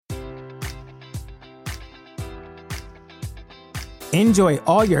Enjoy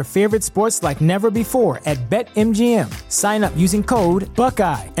all your favorite sports like never before at BetMGM. Sign up using code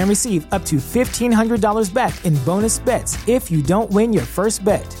Buckeye and receive up to $1,500 back in bonus bets if you don't win your first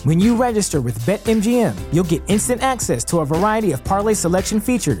bet. When you register with BetMGM, you'll get instant access to a variety of parlay selection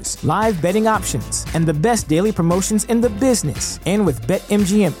features, live betting options, and the best daily promotions in the business. And with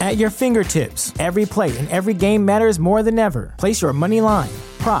BetMGM at your fingertips, every play and every game matters more than ever. Place your money line,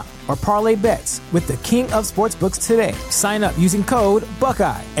 prop, or parlay bets with the king of sportsbooks today. Sign up using code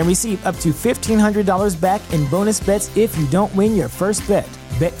Buckeye and receive up to $1,500 back in bonus bets if you don't win your first bet.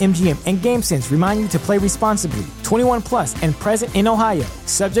 BetMGM and GameSense remind you to play responsibly. 21 plus and present in Ohio,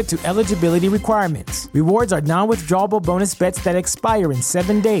 subject to eligibility requirements. Rewards are non-withdrawable bonus bets that expire in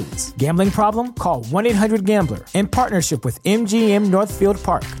 7 days. Gambling problem? Call 1-800-GAMBLER. In partnership with MGM Northfield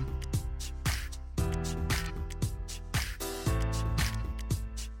Park.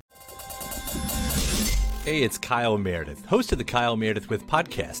 Hey, it's Kyle Meredith, host of the Kyle Meredith With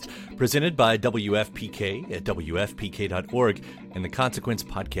podcast, presented by WFPK at WFPK.org and the Consequence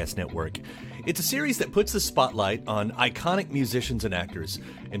Podcast Network. It's a series that puts the spotlight on iconic musicians and actors,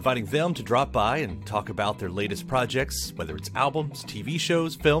 inviting them to drop by and talk about their latest projects, whether it's albums, TV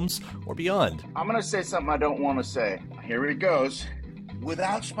shows, films, or beyond. I'm going to say something I don't want to say. Here it goes.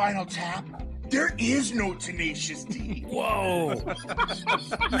 Without Spinal Tap, there is no Tenacious D. Whoa!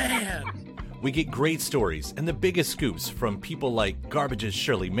 Man! We get great stories and the biggest scoops from people like Garbage's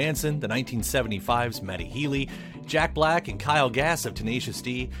Shirley Manson, the 1975's Matty Healy, Jack Black and Kyle Gass of Tenacious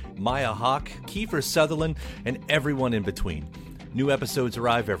D, Maya Hawke, Kiefer Sutherland, and everyone in between. New episodes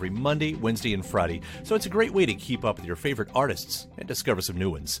arrive every Monday, Wednesday, and Friday, so it's a great way to keep up with your favorite artists and discover some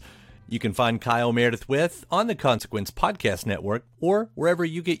new ones. You can find Kyle Meredith With on the Consequence Podcast Network or wherever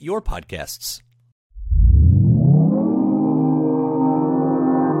you get your podcasts.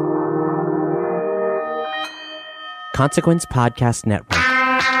 Consequence Podcast Network.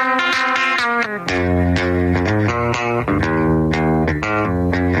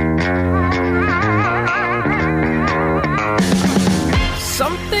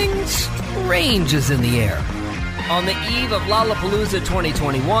 Something strange is in the air. On the eve of Lollapalooza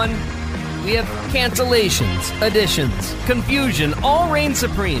 2021, we have cancellations, additions, confusion, all reign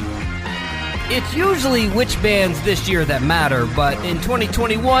supreme. It's usually which bands this year that matter, but in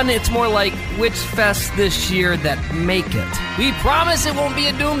 2021, it's more like which fests this year that make it. We promise it won't be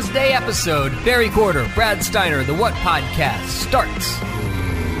a doomsday episode. Barry Corder, Brad Steiner, The What Podcast starts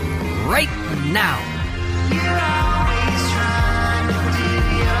right now. You're always trying to do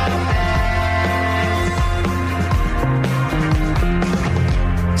your best.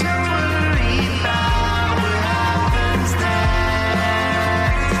 Don't worry about what happens next.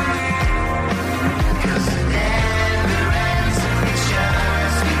 'Cause it never ends, it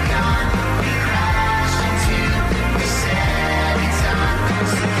just begun. We crash into, we said it's on.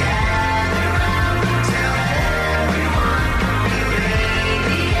 So gather round, tell everyone we radiate,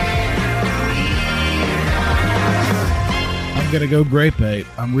 I'm gonna go grape ape.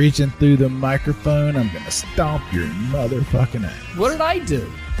 I'm reaching through the microphone. I'm gonna stomp your motherfucking ass. What did I do?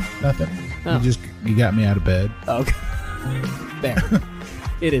 Nothing. Oh. You got me out of bed. Okay. There.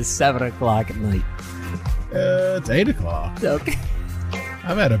 It is 7 o'clock at night. It's 8 o'clock. Okay.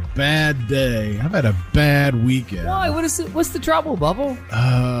 I've had a bad day. I've had a bad weekend. Why? What is it? What's the trouble, Bubble?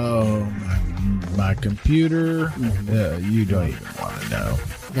 Oh, my computer. You don't even want to know.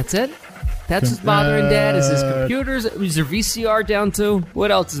 That's it? That's what's bothering Dad? Is his computers? Is there VCR down too?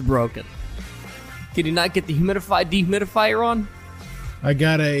 What else is broken? Can you not get the dehumidifier on? I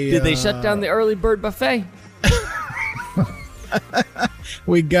got a... Did they shut down the early bird buffet?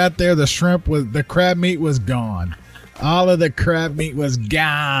 We got there. The crab meat was gone. All of the crab meat was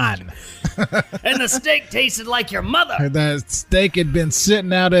gone. And the steak tasted like your mother. That steak had been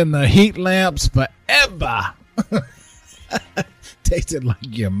sitting out in the heat lamps forever. Tasted like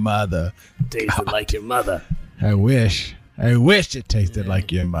your mother. Tasted like your mother. I wish it tasted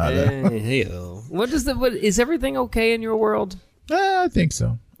like your mother. Hey-o. What is everything okay in your world? I think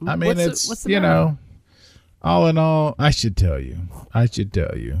so. I mean, what's the you matter? know, all in all, I should tell you. I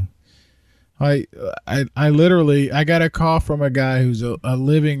literally got a call from a guy who's a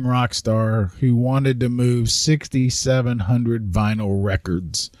living rock star who wanted to move 6,700 vinyl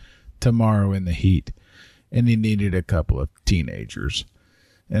records tomorrow in the heat, and he needed a couple of teenagers,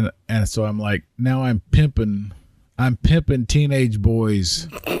 and so I'm like, now I'm pimping teenage boys.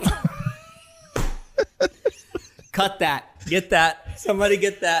 Cut that. Get that. Somebody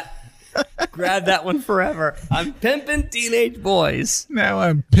get that. Grab that one forever. I'm pimping teenage boys. Now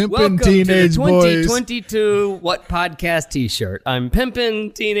I'm pimping Welcome teenage to the boys. 2022 What Podcast T-shirt. I'm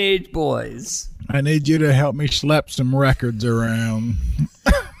pimping teenage boys. I need you to help me schlep some records around.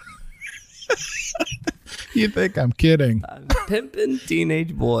 You think I'm kidding? I'm pimping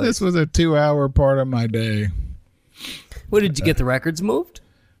teenage boys. This was a 2-hour part of my day. What, did you get the records moved?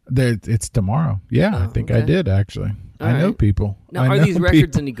 It's tomorrow. Yeah, I think I did, actually. I know people. Now, are these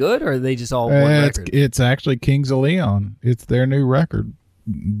records any good, or are they just all one record? It's actually Kings of Leon. It's their new record.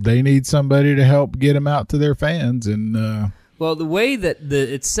 They need somebody to help get them out to their fans. And well, the way that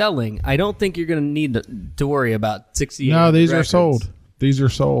it's selling, I don't think you're going to need to worry about 68 No, these records. are sold. These are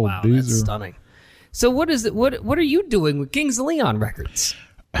sold. Wow, these that's are stunning. So what is it? What are you doing with Kings of Leon records?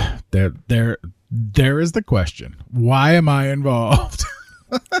 There is the question. Why am I involved?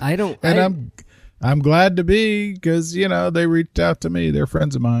 I don't. I'm glad to be, because they reached out to me. They're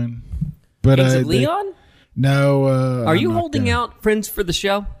friends of mine. But Kings of Leon? No. Are you holding out friends for the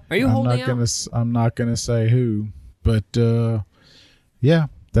show? Are you holding out? I'm not gonna say who, but yeah,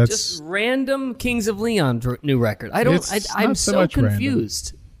 that's just random Kings of Leon new record. I'm so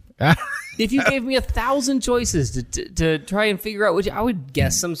confused. If you gave me 1,000 choices to try and figure out which, I would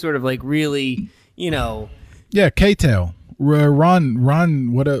guess some sort of like really, Yeah, K-Tel. Ron,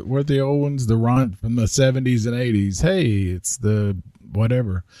 what are the old ones? The Ron from the 70s and 80s. Hey, it's the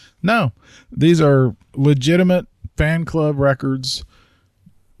whatever. No, these are legitimate fan club records,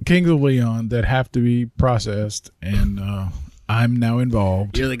 Kings of Leon, that have to be processed, and I'm now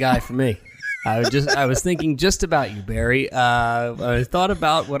involved. You're the guy for me. I was thinking just about you, Barry. I thought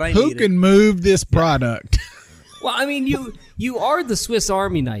about what I needed. Who can move this product? Well, I mean, you are the Swiss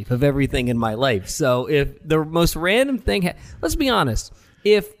Army knife of everything in my life. So if the most random thing, let's be honest,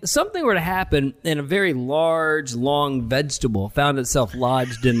 if something were to happen and a very large, long vegetable found itself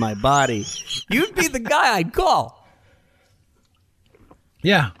lodged in my body, you'd be the guy I'd call.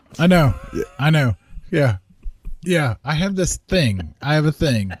 Yeah, I know. Yeah, I have this thing. I have a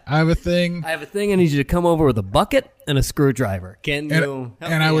thing. I need you to come over with a bucket and a screwdriver. Can you help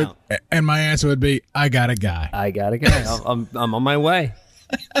me out? And my answer would be, I got a guy. I'm on my way.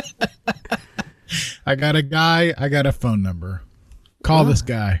 I got a guy. I got a phone number. Call this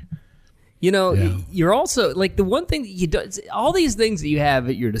guy. You're also like the one thing that you do, all these things that you have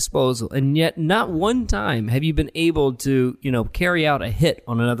at your disposal, and yet not one time have you been able to, carry out a hit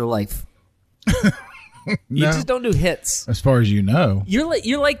on another life. You just don't do hits. As far as you know. You're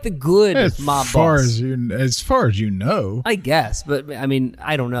like the good mob boss. As far as you know. I guess, but I mean,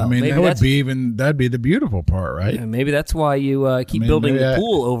 I don't know. I mean, that'd be the beautiful part, right? Yeah, maybe that's why you keep building the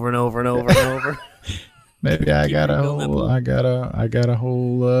pool over and over and over and over. Maybe I got a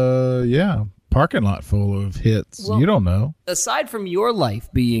whole parking lot full of hits. Well, you don't know. Aside from your life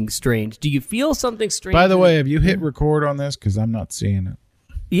being strange, do you feel something strange? By the way, have you hit record on this? Because I'm not seeing it.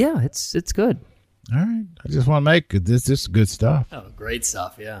 Yeah, it's good. All right. I just want to make this is good stuff. Oh, great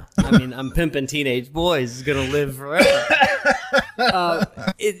stuff, yeah. I mean, I'm pimping teenage boys is going to live forever.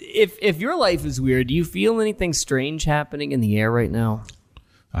 If your life is weird, do you feel anything strange happening in the air right now?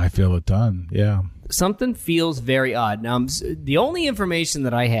 I feel a ton, yeah. Something feels very odd. Now, the only information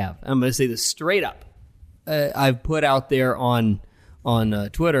that I have, I'm going to say this straight up, I've put out there on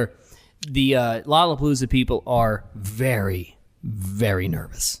Twitter, the Lollapalooza people are very, very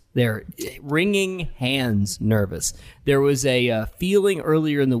nervous. They're wringing hands nervous. There was a feeling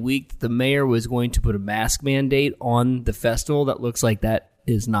earlier in the week that the mayor was going to put a mask mandate on the festival. That looks like that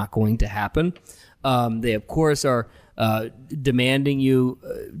is not going to happen. They, of course, are demanding you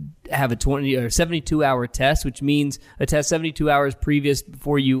have a 20 or 72-hour test, which means a test 72 hours previous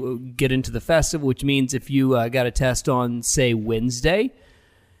before you get into the festival, which means if you got a test on, say, Wednesday,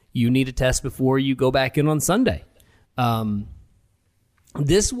 you need a test before you go back in on Sunday.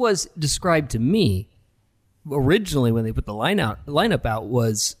 This was described to me originally when they put the lineup out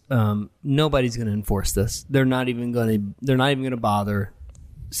was nobody's going to enforce this. They're not even going to bother.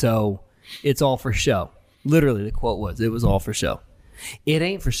 So it's all for show. Literally, the quote was, "It was all for show." It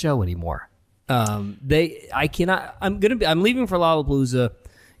ain't for show anymore. I'm leaving for Lollapalooza.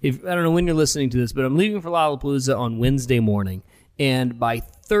 I don't know when you're listening to this, but I'm leaving for Lollapalooza on Wednesday morning, and by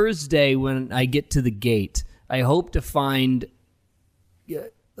Thursday when I get to the gate, I hope to find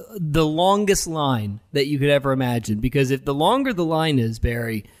the longest line that you could ever imagine. Because if the longer the line is,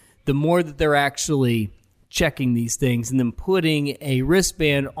 Barry, the more that they're actually checking these things and then putting a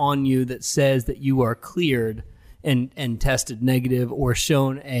wristband on you that says that you are cleared and tested negative or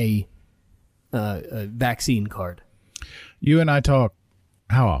shown a vaccine card. You and I talk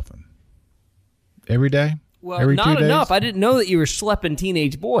how often? Every day? Well, every not 2 days? Enough. I didn't know that you were schlepping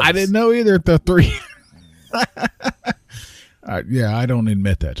teenage boys. I didn't know either. The three. Yeah, I don't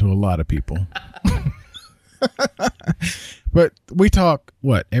admit that to a lot of people. But we talk,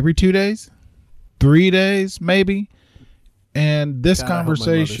 what, every 2 days? 3 days, maybe. And this God, I hope my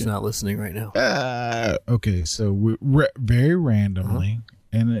conversation, mother's not listening right now. Okay, so we very randomly,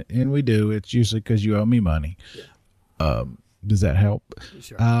 and we do. It's usually because you owe me money. Yeah. Does that help?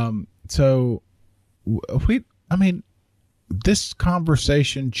 Sure. So this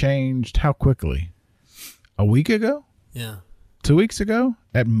conversation changed how quickly? A week ago? Yeah. 2 weeks ago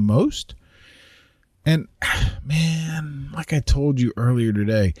at most? And man, like I told you earlier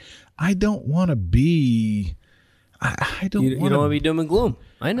today, I don't want to be. I don't. You don't want to be doom and gloom.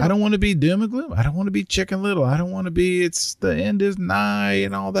 I know. I don't want to be doom and gloom. I don't want to be Chicken Little. I don't want to be. It's the end is nigh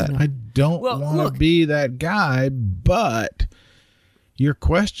and all that. I don't want to be that guy. But your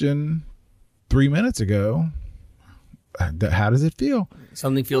question 3 minutes ago. How does it feel?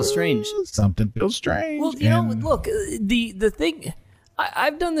 Something feels strange. Something feels strange. Well, you know, look, the thing.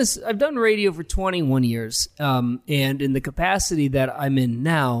 I've done this. I've done radio for 21 years, and in the capacity that I'm in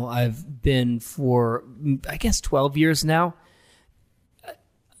now, I've been for, I guess, 12 years now.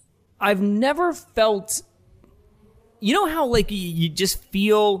 I've never felt, you know how like you just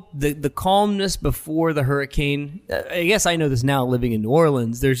feel the calmness before the hurricane. I guess I know this now, living in New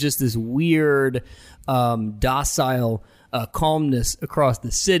Orleans. There's just this weird, docile calmness across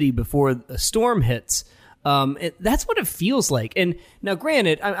the city before a storm hits. That's what it feels like. And now,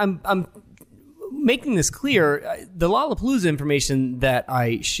 granted, I'm making this clear. The Lollapalooza information that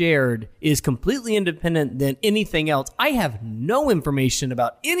I shared is completely independent than anything else. I have no information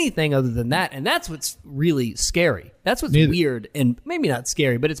about anything other than that, and that's what's really scary. That's what's weird, and maybe not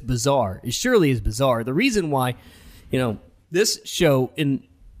scary, but it's bizarre. It surely is bizarre. The reason why, this show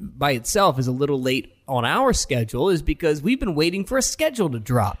by itself is a little late on our schedule is because we've been waiting for a schedule to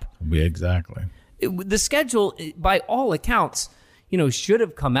drop. Yeah, exactly. The schedule, by all accounts, should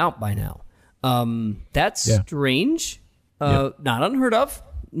have come out by now. That's strange. Not unheard of.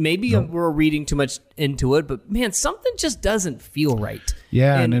 Maybe we're reading too much into it, but man, something just doesn't feel right.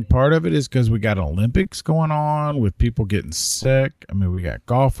 Yeah, and then part of it is because we got Olympics going on with people getting sick. I mean, we got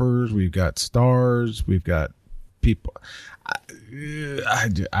golfers, we've got stars, we've got people.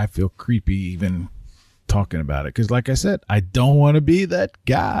 I feel creepy even talking about it because, like I said, I don't want to be that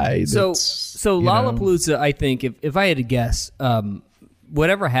guy. So Lollapalooza, I think, if I had to guess,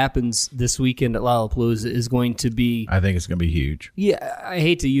 whatever happens this weekend at Lollapalooza is going to be. I think it's going to be huge. Yeah, I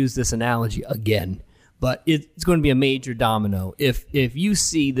hate to use this analogy again, but it's going to be a major domino. If you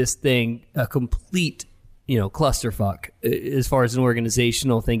see this thing a complete, clusterfuck as far as an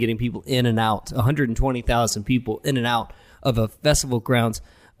organizational thing, getting people in and out, 120,000 people in and out of a festival grounds.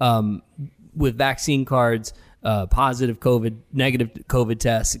 With vaccine cards, positive COVID, negative COVID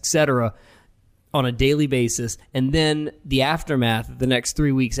tests, etc., on a daily basis, and then the aftermath, the next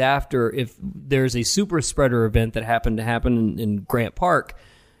 3 weeks after, if there's a super spreader event that happened to happen in Grant Park,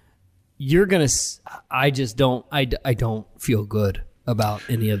 you're gonna. I don't feel good about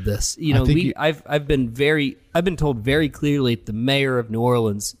any of this. I've been told very clearly that the mayor of New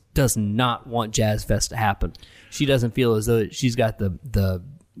Orleans does not want Jazz Fest to happen. She doesn't feel as though she's got the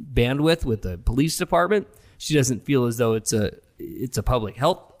bandwidth with the police department. She doesn't feel as though it's a public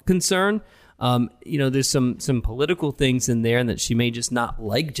health concern. There's some political things in there, and that she may just not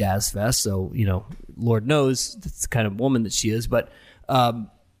like Jazz Fest. So, Lord knows that's the kind of woman that she is. But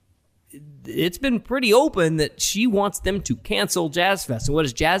it's been pretty open that she wants them to cancel Jazz Fest. And what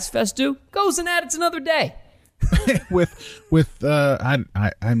does Jazz Fest do? Goes and adds another day. I've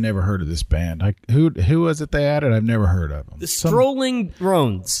never heard of this band. Who was it they added? I've never heard of them. The Strolling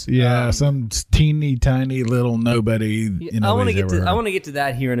Drones. Yeah, some teeny tiny little nobody. I want to get to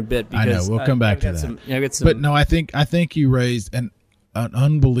that here in a bit. Because I know we'll come back to that. But no, I think you raised an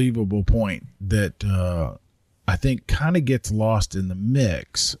unbelievable point that I think kind of gets lost in the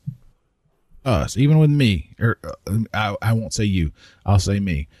mix. Us, even with me, or I won't say you. I'll say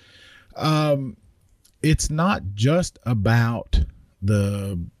me. It's not just about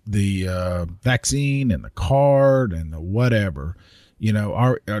the vaccine and the card and the whatever,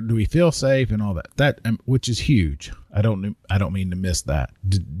 do we feel safe and all that which is huge. I don't mean to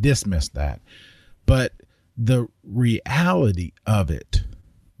dismiss that, but the reality of it,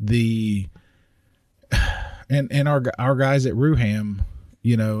 and our guys at Ruham,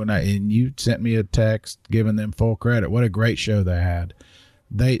 and you sent me a text giving them full credit. What a great show they had.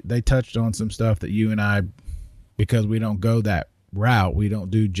 They touched on some stuff that you and I, because we don't go that route, we don't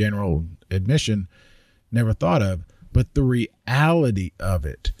do general admission, never thought of. But the reality of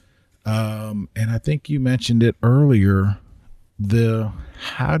it, and I think you mentioned it earlier,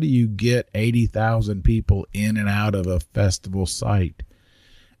 how do you get 80,000 people in and out of a festival site?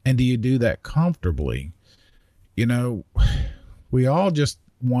 And do you do that comfortably? We all just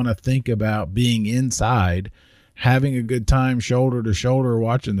want to think about being inside, having a good time shoulder to shoulder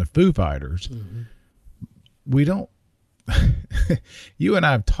watching the Foo Fighters. Mm-hmm. We don't. You and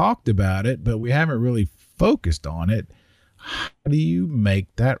I have talked about it, but we haven't really focused on it. How do you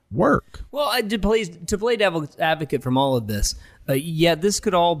make that work? Well, to play devil's advocate from all of this, this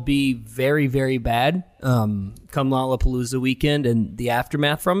could all be very, very bad come Lollapalooza weekend and the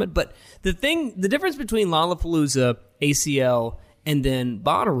aftermath from it. But the difference between Lollapalooza, ACL, and then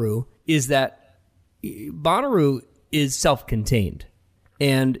Bonnaroo is that Bonnaroo is self-contained.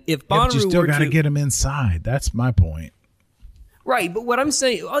 And if Bonnaroo but you still got to get them inside. That's my point. Right, but what I'm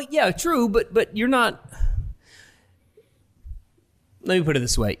saying, true, but you're not. Let me put it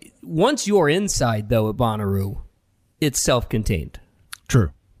this way: once you're inside, though, at Bonnaroo, it's self-contained.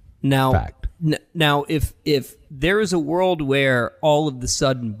 True. Now, fact. Now, if there is a world where all of a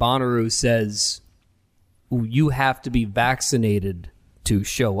sudden Bonnaroo says you have to be vaccinated to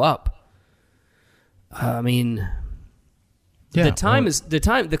show up, I mean,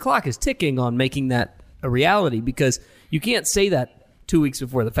 the clock is ticking on making that a reality, because you can't say that 2 weeks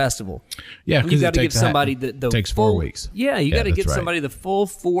before the festival. Yeah, you got to give somebody the takes full 4 weeks. Yeah, you got to give somebody the full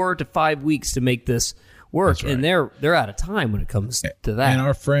 4 to 5 weeks to make this work, and they're out of time when it comes to that. And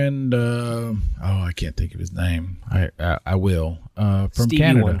our friend, I can't think of his name. I will from Stevie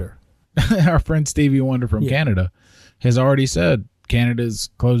Canada. Wonder. Our friend Stevie Wonder from Canada has already said Canada's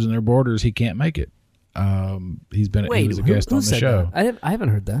closing their borders. He can't make it. He was a guest on the show. That? I haven't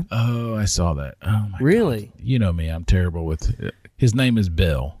heard that. Oh, I saw that. Oh my really? God. You know me, I'm terrible with his name is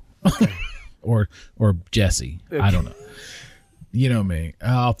Bill. Okay. or Jesse. Okay. I don't know. You know me.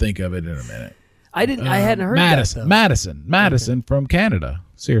 I'll think of it in a minute. I hadn't heard Madison, that. Madison from Canada.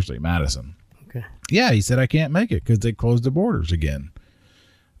 Seriously, Madison. Okay. Yeah, he said I can't make it because they closed the borders again.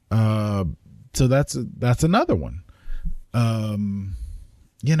 So that's another one.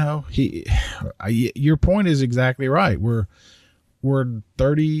 Your point is exactly right. We're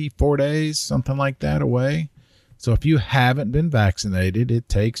 34 days, something like that, away. So if you haven't been vaccinated, it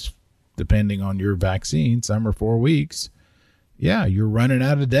takes, depending on your vaccine, some are 4 weeks. Yeah, you're running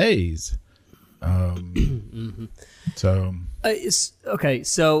out of days. So okay.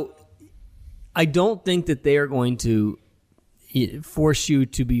 So I don't think that they are going to force you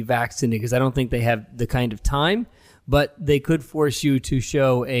to be vaccinated, because I don't think they have the kind of time. But they could force you to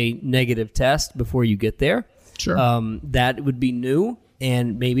show a negative test before you get there. Sure. That would be new,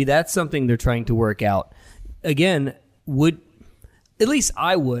 and maybe that's something they're trying to work out. Again, at least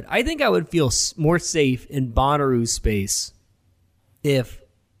I would. I think I would feel more safe in Bonnaroo's space if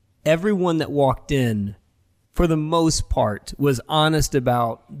everyone that walked in, for the most part, was honest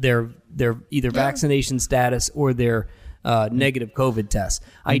about their either vaccination status or their negative COVID tests.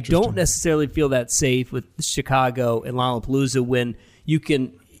 I don't necessarily feel that safe with Chicago and Lollapalooza when you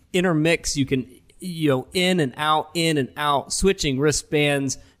can intermix, you can, in and out, switching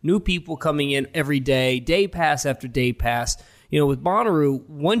wristbands, new people coming in every day, day pass after day pass. With Bonnaroo,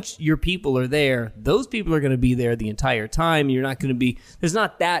 once your people are there, those people are going to be there the entire time. There's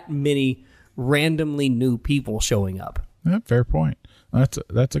not that many randomly new people showing up. Yeah, fair point.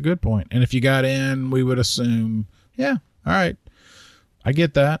 That's a good point. And if you got in, we would assume, yeah, all right, I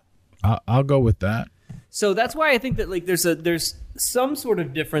get that. I'll go with that. So that's why I think that there's some sort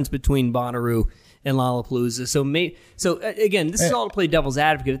of difference between Bonnaroo and Lollapalooza. So again, this is all to play devil's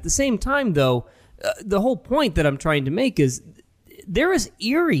advocate. At the same time, though, the whole point that I'm trying to make is there is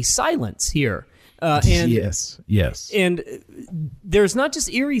eerie silence here. And yes. And there's not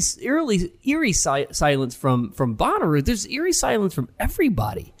just eerie silence from Bonnaroo. There's eerie silence from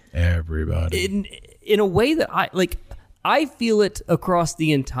everybody. In a way that I feel it across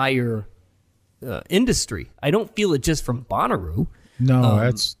the entire industry. I don't feel it just from Bonnaroo.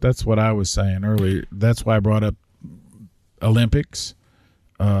 No, that's what I was saying earlier. That's why I brought up Olympics.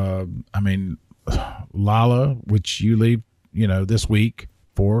 Lala, which you leave, this week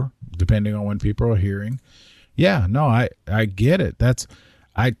for, depending on when people are hearing. Yeah, no, I get it.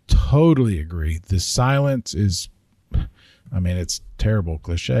 I totally agree. The silence is, it's terrible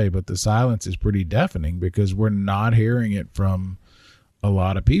cliche, but the silence is pretty deafening because we're not hearing it from a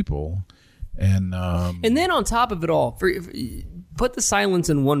lot of people. And then on top of it all, put the silence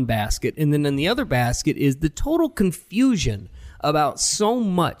in one basket, and then in the other basket is the total confusion about so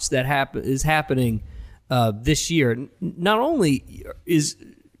much that is happening this year. Not only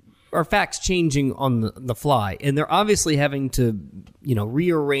are facts changing on the fly, and they're obviously having to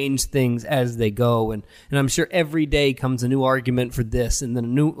rearrange things as they go, and I'm sure every day comes a new argument for this, and then a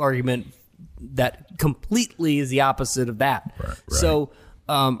new argument that completely is the opposite of that. Right. So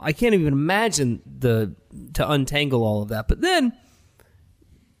I can't even imagine to untangle all of that. But then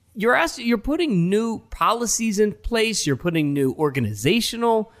you're putting new policies in place. You're putting new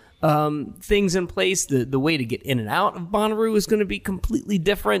organizational things in place. The way to get in and out of Bonnaroo is going to be completely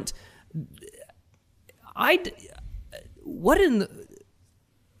different. I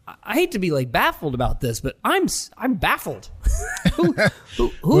hate to be like baffled about this, but I'm baffled.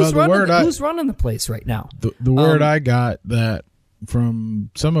 Who's running the place right now? The word I got that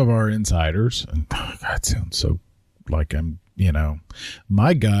from some of our insiders, and God, it sounds so like I'm,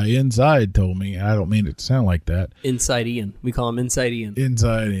 my guy inside told me. I don't mean it to sound like that. Inside Ian, we call him Inside Ian.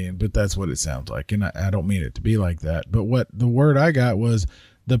 Inside Ian, but that's what it sounds like, and I don't mean it to be like that. But what the word I got was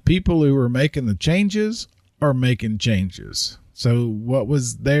the people who are making the changes are making changes. So what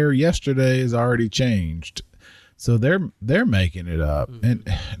was there yesterday is already changed. So they're making it up.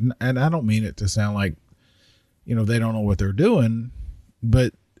 Mm-hmm. And I don't mean it to sound like, they don't know what they're doing,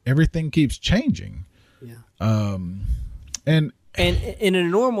 but everything keeps changing. Yeah. And in a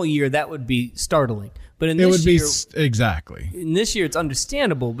normal year, that would be startling. But in this year, exactly. In this year, it's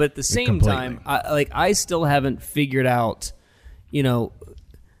understandable. But at the same time, I still haven't figured out,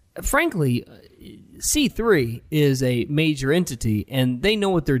 frankly, C3 is a major entity, and they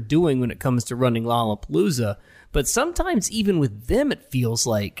know what they're doing when it comes to running Lollapalooza. But sometimes even with them, it feels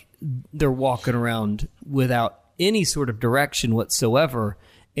like they're walking around without any sort of direction whatsoever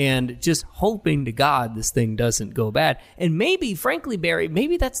and just hoping to God this thing doesn't go bad. And maybe, frankly, Barry,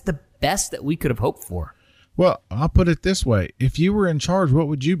 maybe that's the best that we could have hoped for. Well, I'll put it this way. If you were in charge, what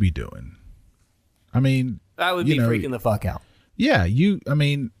would you be doing? I would be freaking the fuck out. Yeah,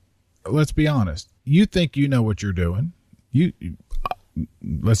 let's be honest. You think you know what you're doing.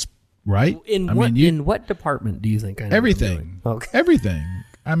 Right? In what department do you think I know everything? Okay. Everything.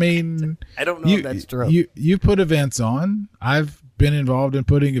 I don't know if that's true. You put events on. I've been involved in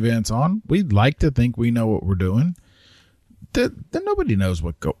putting events on. We'd like to think we know what we're doing. Then nobody knows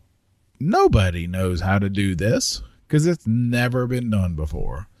nobody knows how to do this because it's never been done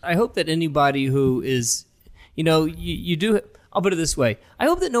before. I hope that anybody who is, you do. I'll put it this way. I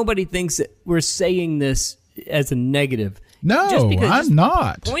hope that nobody thinks that we're saying this as a negative. No, I'm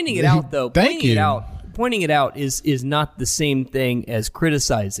not. Pointing it out, though. Pointing it out is not the same thing as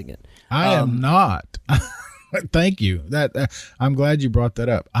criticizing it. I am not. Thank you. I'm glad you brought that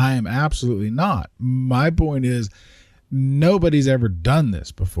up. I am absolutely not. My point is nobody's ever done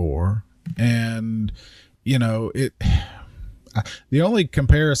this before. And, the only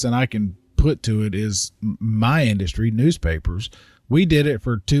comparison I can put to it is my industry, newspapers. We did it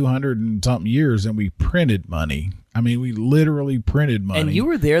for 200 and something years, and we printed money. We literally printed money. And you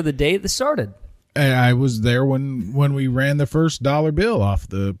were there the day it started. I was there when we ran the first dollar bill off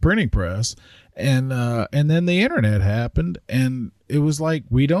the printing press, and then the internet happened, and it was like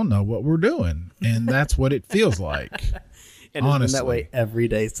we don't know what we're doing, and that's what it feels like. And it's been that way every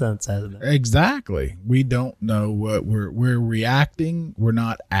day since, hasn't it? Exactly. We don't know what we're reacting. We're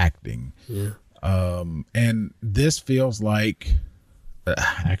not acting. Yeah. And this feels like.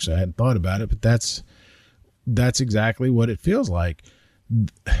 Actually, I hadn't thought about it, but that's exactly what it feels like.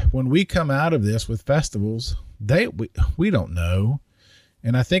 When we come out of this with festivals, we don't know.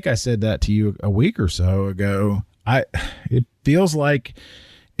 And I think I said that to you a week or so ago. It feels like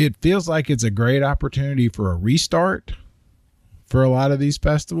it's a great opportunity for a restart for a lot of these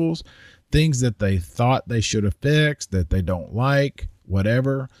festivals. Things that they thought they should have fixed, that they don't like,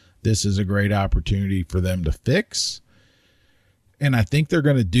 whatever. This is a great opportunity for them to fix. And I think they're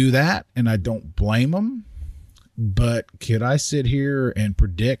going to do that, and I don't blame them. But could I sit here and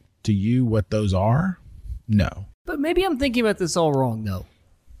predict to you what those are? No. But maybe I'm thinking about this all wrong, though.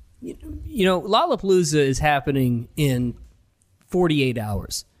 Lollapalooza is happening in 48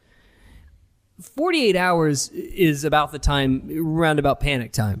 hours. 48 hours is about the time, around about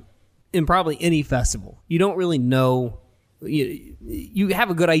panic time, in probably any festival. You don't really know. You have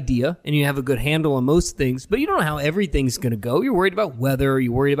a good idea and you have a good handle on most things, but you don't know how everything's going to go. You're worried about weather.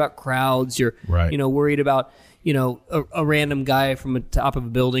 You're worried about crowds. You're worried about a random guy from the top of a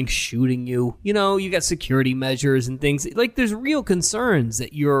building shooting you. You got security measures and things. Like there's real concerns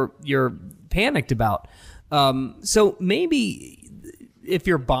that you're panicked about. So maybe if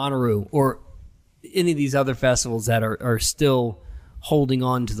you're Bonnaroo or any of these other festivals that are still holding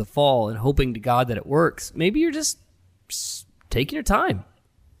on to the fall and hoping to God that it works, maybe you're just taking your time.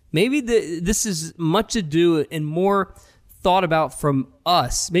 Maybe this is much ado and more thought about from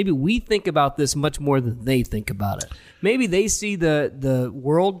us. Maybe we think about this much more than they think about it. Maybe they see the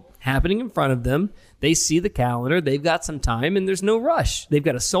world happening in front of them. They see the calendar. They've got some time, and there's no rush. They've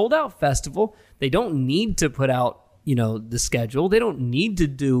got a sold-out festival. They don't need to put out, the schedule. They don't need to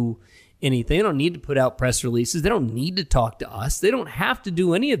do anything. They don't need to put out press releases. They don't need to talk to us. They don't have to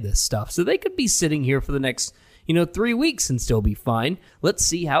do any of this stuff. So they could be sitting here for the next 3 weeks and still be fine. Let's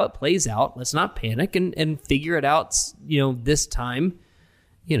see how it plays out. Let's not panic and figure it out, this time,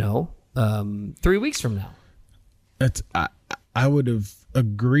 3 weeks from now. I would have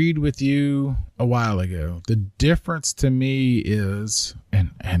agreed with you a while ago. The difference to me is,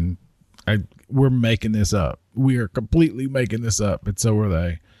 we're making this up. We are completely making this up, and so are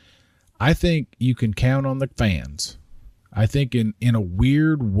they. I think you can count on the fans. I think in a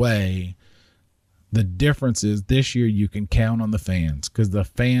weird way, the difference is this year you can count on the fans because the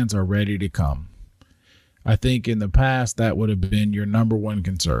fans are ready to come. I think in the past that would have been your number one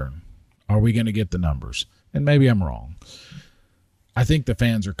concern. Are we going to get the numbers? And maybe I'm wrong. I think the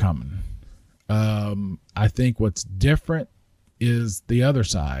fans are coming. I think what's different is the other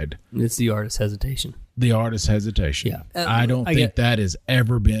side. It's the artist hesitation. The artist hesitation. Yeah. I don't think that has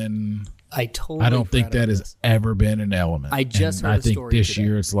ever been. I don't think that has ever been an element. I just heard a story think this today.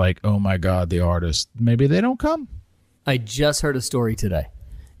 year it's like, oh my God, the artist, maybe they don't come. I just heard a story today,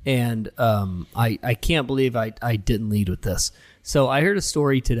 and I can't believe I didn't lead with this. So I heard a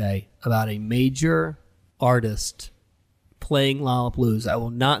story today about a major artist playing Lollapalooza. I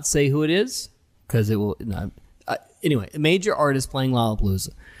will not say who it is because it will. No, anyway, a major artist playing Lollapalooza.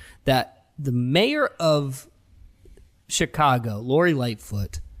 That the mayor of Chicago, Lori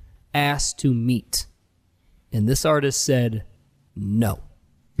Lightfoot, asked to meet, and this artist said no.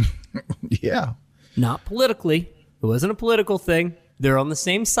 Yeah. Not politically. It wasn't a political thing. They're on the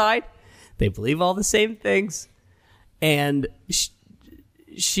same side. They believe all the same things. And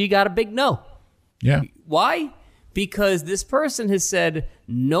she got a big no. Yeah. Why? Because this person has said,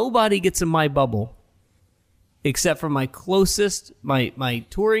 nobody gets in my bubble except for my closest, my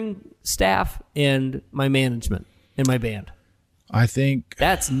touring staff and my management and my band. I think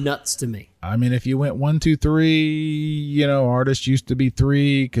that's nuts to me. I mean, if you went 1, 2, 3, artists used to be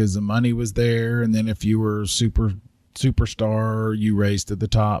 3 because the money was there. And then if you were superstar, you raised to the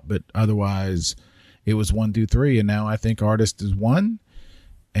top. But otherwise, it was 1, 2, 3. And now I think artist is 1.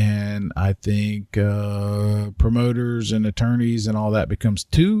 And I think promoters and attorneys and all that becomes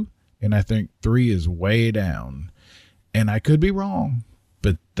 2. And I think 3 is way down. And I could be wrong,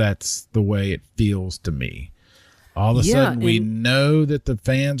 but that's the way it feels to me. All of a sudden, we know that the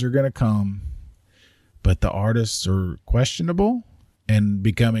fans are going to come, but the artists are questionable and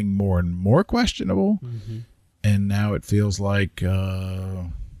becoming more and more questionable. Mm-hmm. And now it feels like,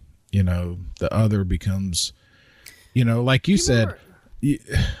 the other becomes, like you said. Do you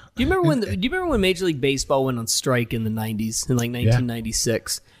remember when Major League Baseball went on strike in the 90s, in like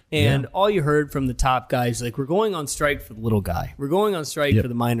 1996? Yeah. And all you heard from the top guys, like, we're going on strike for the little guy. We're going on strike for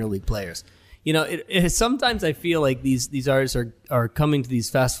the minor league players. Sometimes I feel like these artists are coming to these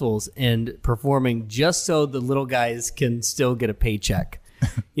festivals and performing just so the little guys can still get a paycheck.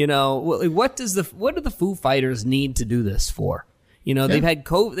 What do the Foo Fighters need to do this for? They've had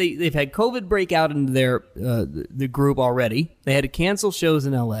COVID. They've had COVID break out into their the group already. They had to cancel shows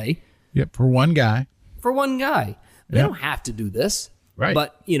in L.A. Yep, for one guy. They don't have to do this, right?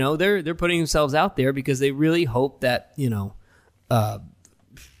 But they're putting themselves out there because they really hope that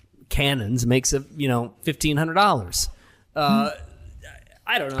Cannons makes $1,500. I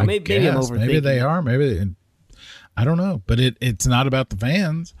don't know. Maybe I'm overthinking. Maybe they are. I don't know. But it's not about the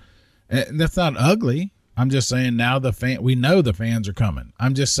fans. And that's not ugly. I'm just saying now we know the fans are coming.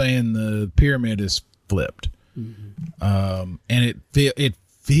 I'm just saying the pyramid is flipped, and it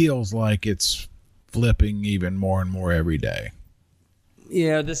feels like it's flipping even more and more every day.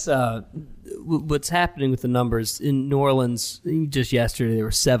 Yeah, this what's happening with the numbers in New Orleans? Just yesterday, there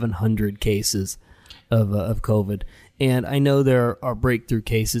were 700 cases of COVID, and I know there are breakthrough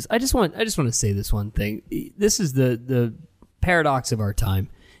cases. I just want to say this one thing. This is the paradox of our time: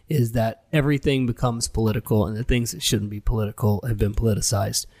 is that everything becomes political, and the things that shouldn't be political have been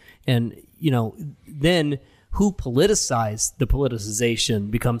politicized, and then who politicized the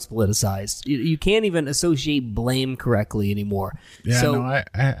politicization becomes politicized. You can't even associate blame correctly anymore. Yeah, so, I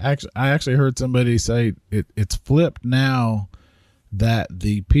actually heard somebody say it's flipped now that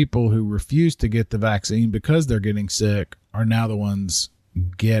the people who refuse to get the vaccine because they're getting sick are now the ones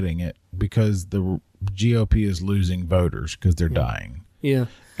getting it because the GOP is losing voters because they're dying. Yeah.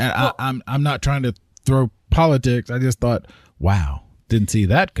 And I'm not trying to throw politics. I just thought, wow. Didn't see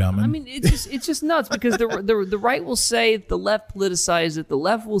that coming. I mean, it's just nuts because the right will say the left politicized it. The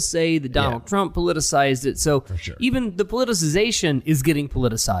left will say that Donald Trump politicized it. So even the politicization is getting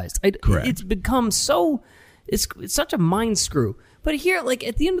politicized. Correct. It's become it's such a mind screw. But here, like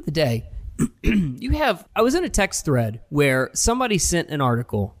at the end of the day, I was in a text thread where somebody sent an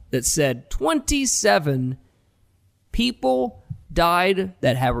article that said 27 people died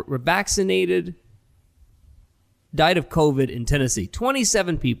that were vaccinated, died of COVID in Tennessee.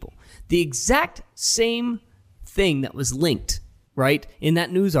 27 people. The exact same thing that was linked, right, in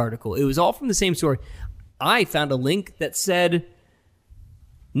that news article. It was all from the same story. I found a link that said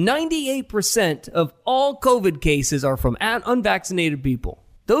 98% of all COVID cases are from unvaccinated people.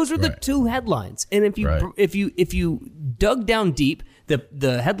 Those are the two headlines. And if you dug down deep,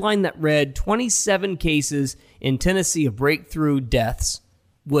 the headline that read 27 cases in Tennessee of breakthrough deaths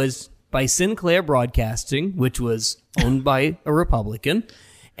was by Sinclair Broadcasting, which was owned by a Republican.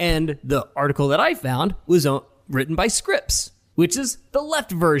 And the article that I found was written by Scripps, which is the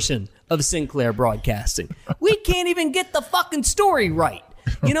left version of Sinclair Broadcasting. We can't even get the fucking story right.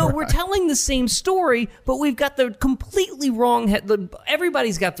 You know, we're telling the same story, but we've got the completely wrong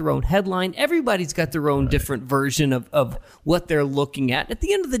everybody's got their own headline. Everybody's got their own different version of what they're looking at. At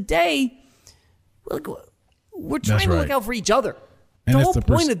the end of the day, we're trying to look out for each other. And the whole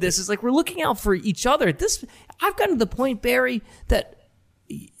point of this is like we're looking out for each other. I've gotten to the point, Barry, that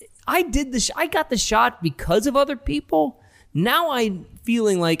I got the shot because of other people. Now I'm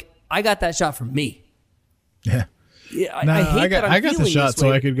feeling like I got that shot from me. Yeah. Yeah, I got the shot so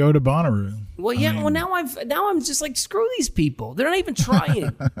I could go to Bonnaroo. Well, yeah. Now I'm just like, screw these people. They're not even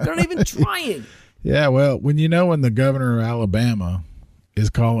trying. They're not even trying. Yeah. Well, when the governor of Alabama is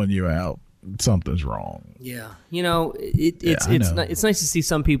calling you out, something's wrong. Yeah. You know, it's nice to see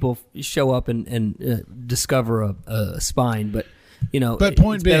some people show up and discover a spine, but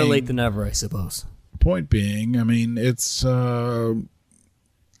it's better late than never, I suppose. Point being, I mean, it's I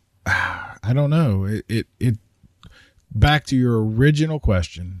don't know. It back to your original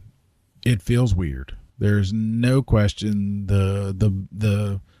question, it feels weird. There's no question.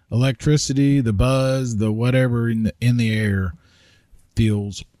 The electricity, the buzz, the whatever in the air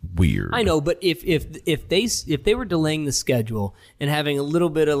feels weird. I know, but if they were delaying the schedule and having a little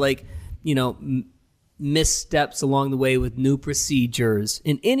bit of missteps along the way with new procedures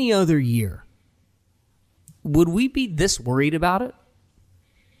in any other year, would we be this worried about it?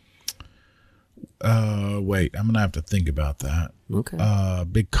 Wait, I'm going to have to think about that. Okay.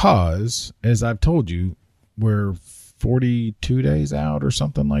 Because, as I've told you, we're 42 days out or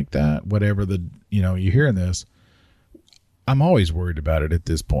something like that. Whatever you're hearing this, I'm always worried about it at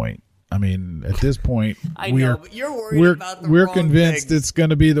this point. I mean, at this point, I know, but you're worried about the we're wrong convinced things. It's going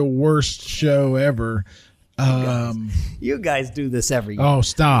to be the worst show ever. You guys do this every year. Oh,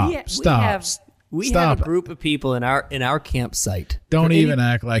 stop. We have a group of people in our campsite. Don't even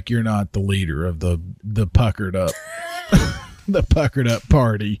act like you're not the leader of the puckered up the puckered up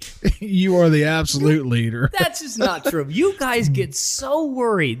party. You are the absolute leader. That's just not true. You guys get so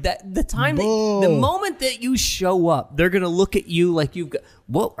worried that the moment that you show up, they're gonna look at you like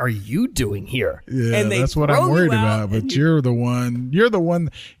what are you doing here? Yeah, and that's what I'm worried about. But you're the one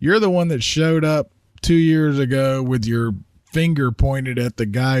that showed up 2 years ago with your finger pointed at the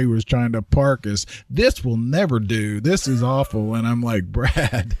guy who was trying to park us. This will never do. This is awful. And I'm like,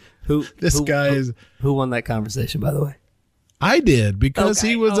 Brad, who won that conversation, by the way? I did, because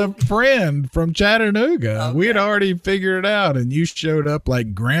he was a friend from Chattanooga. Okay. We had already figured it out, and you showed up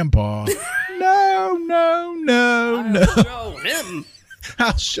like grandpa. No. Show him.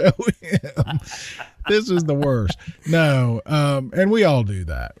 I'll show him. This is the worst. No, and we all do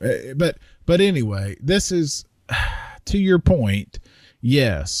that. But anyway, this is, to your point,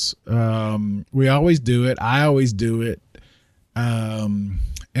 yes. We always do it. I always do it.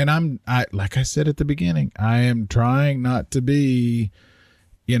 And I like I said at the beginning, I am trying not to be,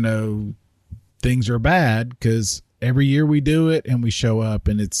 things are bad, because every year we do it and we show up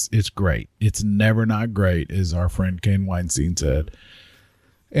and it's great. It's never not great, as our friend Ken Weinstein said.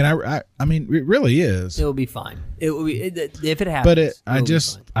 And I mean, it really is. It'll be fine. It will be, if it happens. But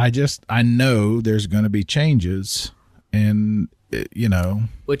I know there's going to be changes, and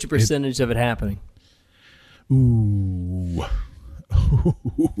What's your percentage of it happening? Ooh,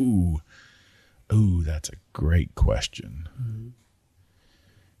 that's a great question.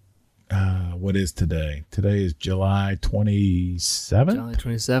 Mm-hmm. What is today? Today is July 27th. July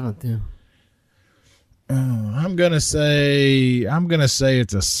 27th, yeah. I'm gonna say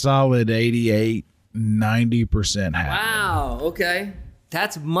it's a solid 88, 90% happening. Wow. Okay,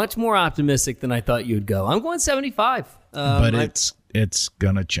 that's much more optimistic than I thought you'd go. I'm going 75. But it's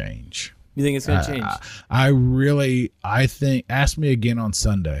gonna change. You think it's going to change? I think, ask me again on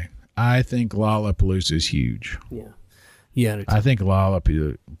Sunday. I think Lollapalooza is huge. Yeah. I think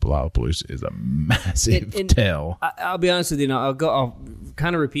Lollapalooza is a massive tell. I'll be honest with you. Now, I'll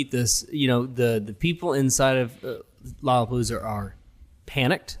kind of repeat this. The people inside of Lollapalooza are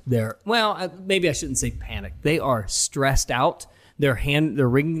panicked. Maybe I shouldn't say panicked. They are stressed out. They're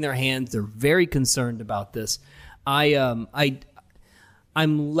wringing their hands. They're very concerned about this. I'm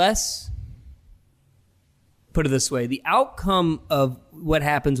less, put it this way, the outcome of what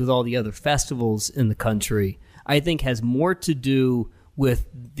happens with all the other festivals in the country, I think, has more to do with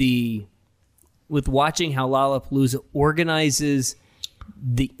watching how Lollapalooza organizes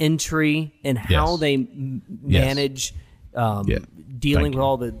the entry and how they manage dealing with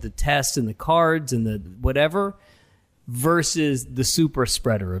all the tests and the cards and the whatever versus the super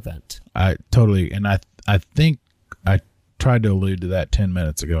spreader event. I totally, and I think I tried to allude to that 10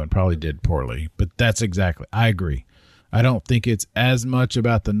 minutes ago and probably did poorly, but that's exactly, I agree. I don't think it's as much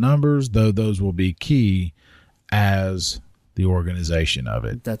about the numbers, though those will be key, as the organization of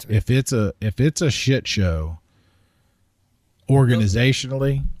it. That's right. If it's a shit show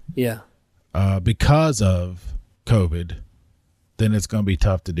organizationally, because of COVID, then it's going to be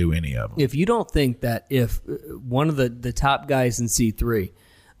tough to do any of them. If you don't think that if one of the top guys in C3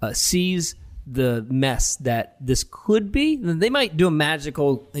 sees the mess that this could be, then they might do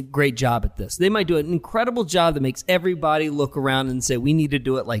a great job at this. They might do an incredible job that makes everybody look around and say, we need to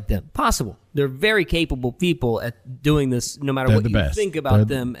do it like them. Possible. They're very capable people at doing this, no matter what you think about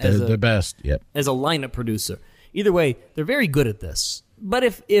them as the best. Yep. As a lineup producer. Either way, they're very good at this. But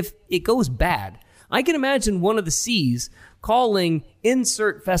if it goes bad, I can imagine one of the C's calling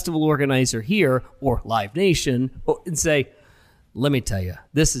insert festival organizer here or Live Nation and say, let me tell you,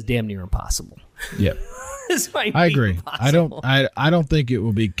 this is damn near impossible. Yeah. This might I be agree. impossible. I don't think it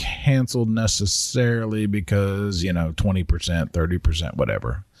will be canceled necessarily because, 20%, 30%,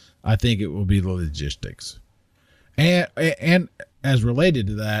 whatever. I think it will be the logistics. And as related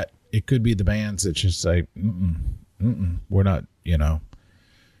to that, it could be the bands that just say, we're not,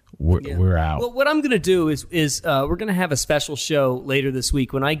 we're out. Well, what I'm going to do is we're going to have a special show later this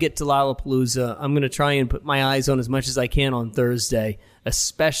week. When I get to Lollapalooza, I'm going to try and put my eyes on as much as I can on Thursday,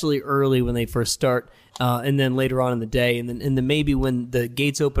 especially early when they first start, and then later on in the day. And then maybe when the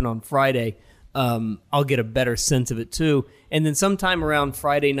gates open on Friday, I'll get a better sense of it too. And then sometime around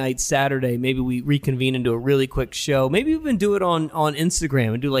Friday night, Saturday, maybe we reconvene and do a really quick show. Maybe even do it on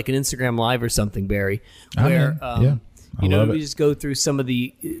Instagram and do like an Instagram live or something, Barry, where we just go through some of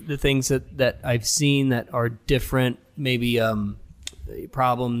the things that I've seen that are different, maybe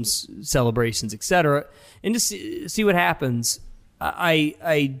problems, celebrations, etc., and just see what happens.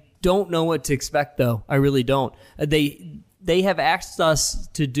 I don't know what to expect, though. I really don't. They have asked us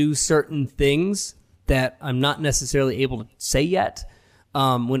to do certain things that I'm not necessarily able to say yet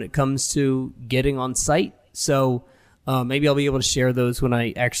when it comes to getting on site. So maybe I'll be able to share those when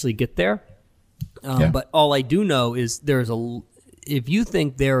I actually get there. But all I do know is if you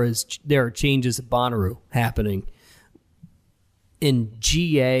think there are changes at Bonnaroo happening in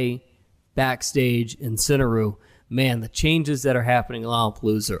GA, backstage, and Cinnaru, man, the changes that are happening at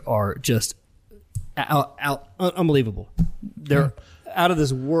Lollapalooza are just unbelievable. They're out of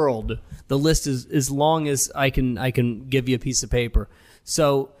this world. The list is as long as I can give you a piece of paper.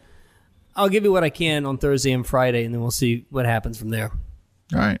 So I'll give you what I can on Thursday and Friday, and then we'll see what happens from there.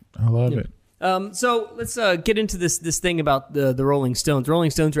 All right. I love it. So let's get into this thing about the Rolling Stones.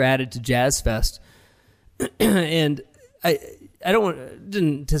 Rolling Stones were added to Jazz Fest, and I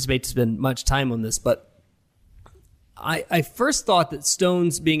didn't anticipate to spend much time on this, but I first thought that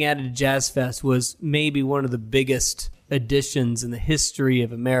Stones being added to Jazz Fest was maybe one of the biggest additions in the history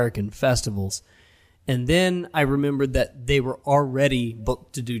of American festivals. And then I remembered that they were already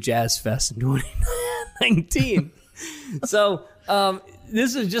booked to do Jazz Fest in 2019. So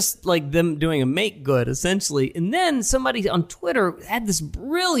this is just like them doing a make good, essentially. And then somebody on Twitter had this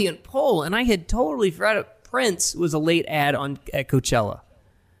brilliant poll, and I had totally forgot it. Prince was a late ad at Coachella.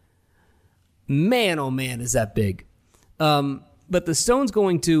 Man, oh man, is that big. But the Stones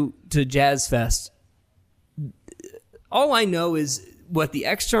going to Jazz Fest, all I know is what the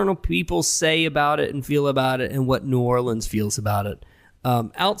external people say about it and feel about it and what New Orleans feels about it.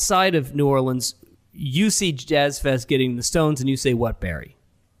 Outside of New Orleans, you see Jazz Fest getting the Stones and you say what, Barry?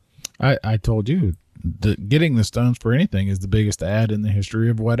 I told you, getting the Stones for anything is the biggest ad in the history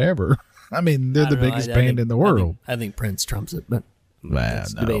of whatever. I mean, they're the biggest band in the world. I think Prince trumps it, but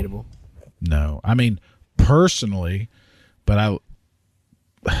it's debatable. No, I mean, personally, but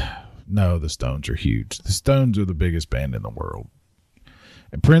no, the Stones are huge. The Stones are the biggest band in the world.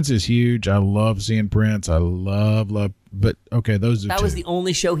 And Prince is huge. I love seeing Prince. I love, but okay, those are That two. was the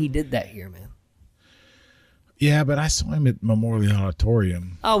only show he did that year, man. Yeah, but I saw him at Memorial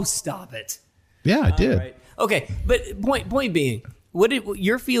Auditorium. Oh, stop it. Yeah, I did. Right. Okay, but point being,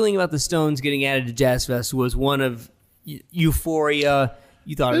 your feeling about the Stones getting added to Jazz Fest was one of Euphoria.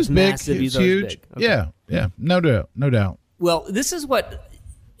 You thought it was big. massive. It You was thought it was huge. big. Okay. Yeah, no doubt. Well, this is what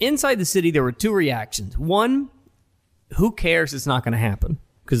inside the city. There were two reactions. One, who cares? It's not going to happen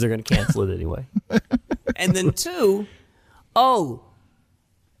because they're going to cancel it anyway. And then two, oh,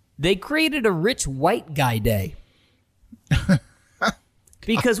 they created a rich white guy day.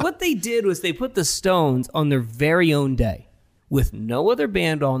 Because what they did was they put the Stones on their very own day with no other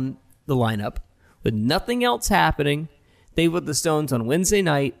band on the lineup, with nothing else happening. They put the Stones on Wednesday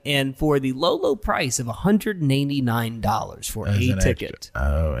night, and for the low price of $189 for a ticket.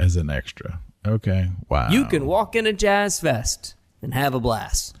 Oh, as an extra. Okay, wow. You can walk in a jazz fest and have a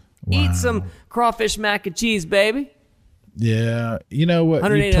blast. Wow. Eat some crawfish mac and cheese, baby. Yeah, you know what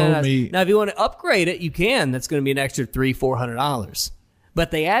you told me. Now, if you want to upgrade it, you can. That's going to be an extra $300-$400.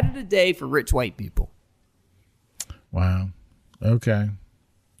 But they added a day for rich white people. Wow. Okay.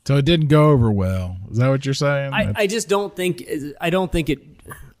 So it didn't go over well. Is that what you're saying? I just don't think. I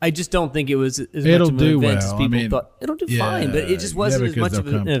just don't think it was as much It'll of an do event well. as people thought. It'll do fine, but it just wasn't as much of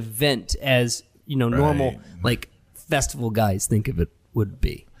an event as normal like festival guys think of it would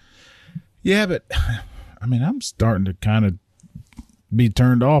be. Yeah, but I mean, I'm starting to kind of be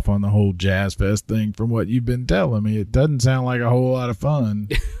turned off on the whole Jazz Fest thing from what you've been telling me. It doesn't sound like a whole lot of fun.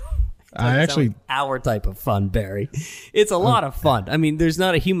 I actually our type of fun, Barry. It's a lot of fun. I mean, there's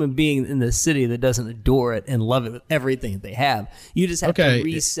not a human being in the city that doesn't adore it and love it with everything that they have. You just have to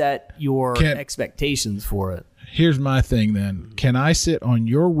reset your expectations for it. Here's my thing then. Can I sit on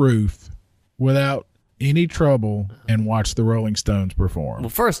your roof without any trouble and watch the Rolling Stones perform? Well,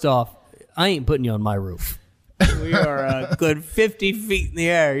 first off, I ain't putting you on my roof. We are a good 50 feet in the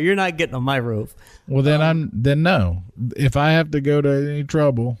air. You're not getting on my roof. Well, then no. If I have to go to any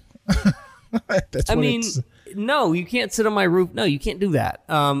trouble, no, you can't sit on my roof. No, you can't do that.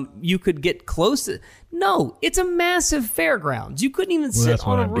 You could get close to. No, it's a massive fairgrounds. You couldn't even sit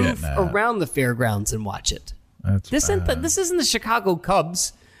on a roof around the fairgrounds and watch it. This isn't the Chicago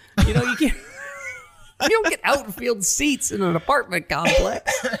Cubs. You can't. You don't get outfield seats in an apartment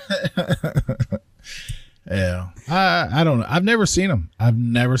complex. Yeah, I don't know. I've never seen them. I've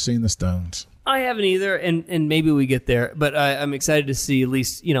never seen the Stones. I haven't either, and maybe we get there. But I'm excited to see at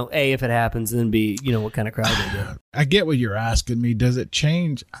least A, if it happens, and then B, what kind of crowd they get. I get what you're asking me. Does it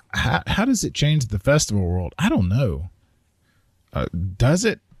change? How does it change the festival world? I don't know. Does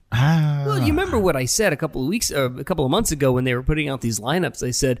it? Well, you remember what I said a couple of months ago when they were putting out these lineups.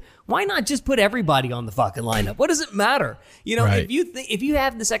 I said, why not just put everybody on the fucking lineup? What does it matter? Right. If you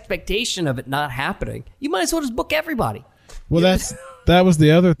have this expectation of it not happening, you might as well just book everybody. Well, that was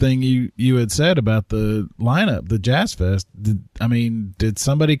the other thing you had said about the lineup, the Jazz Fest. Did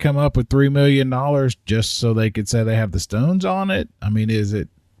somebody come up with $3 million just so they could say they have the Stones on it? I mean, is it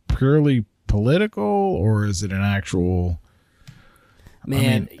purely political or is it an actual?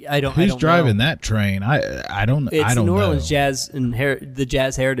 Man, I don't. Who's driving know. that train? I don't. It's I don't New Orleans know. Jazz and the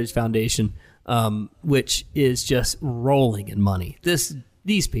Jazz Heritage Foundation, which is just rolling in money.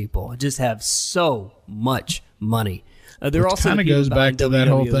 These people just have so much money. They're also kind of goes back to that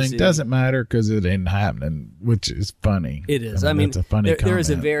whole thing. WWOC. Doesn't matter because it ain't happening, which is funny. It is. It's a funny there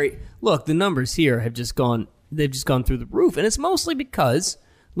is a comment. the numbers here have just gone. They've just gone through the roof, and it's mostly because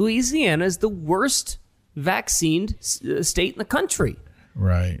Louisiana is the worst vaccinated state in the country.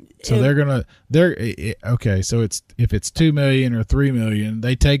 Right. So okay. So if it's 2 million or 3 million,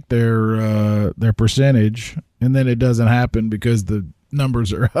 they take their percentage, and then it doesn't happen because the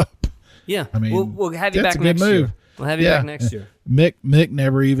numbers are up. Yeah. I mean, we'll have you that's back a good next move. year. We'll have you back next year. Mick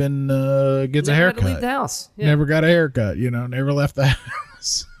never even gets a haircut. Had to leave the house. Yeah. Never got a haircut. Never left the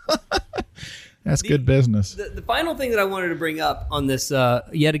house. That's good business. The final thing that I wanted to bring up on this,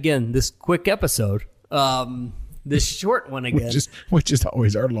 yet again, this quick episode, this short one again, which is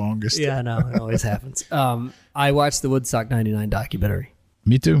always our longest. Yeah, I know, it always happens. I watched the Woodstock '99 documentary.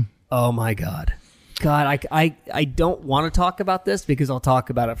 Me too. Oh my God, I don't want to talk about this because I'll talk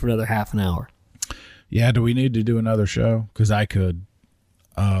about it for another half an hour. Yeah, do we need to do another show? Because I could.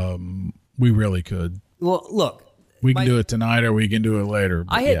 We really could. Well, look. We can do it tonight, or we can do it later.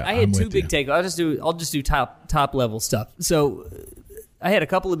 I had two big takeaways. I'll just do top level stuff. So I had a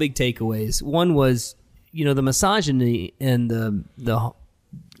couple of big takeaways. One was, the misogyny and the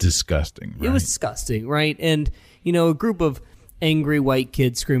disgusting. Right? It was disgusting, right? And a group of angry white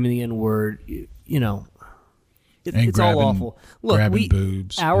kids screaming the N-word. It's all awful. Look,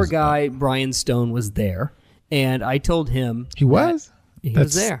 our guy Brian Stone was there, and I told him he was. He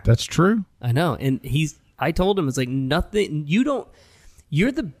was there. That's true. I know, and I told him, it's like nothing.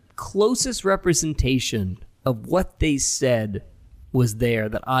 You're the closest representation of what they said was there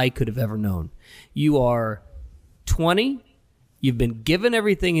that I could have ever known. You are 20, you've been given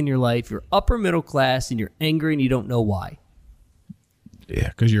everything in your life, you're upper middle class, and you're angry and you don't know why. Yeah,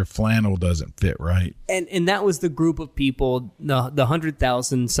 because your flannel doesn't fit right. And that was the group of people, the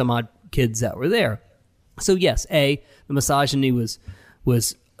 100,000 some odd kids that were there. So yes, the misogyny was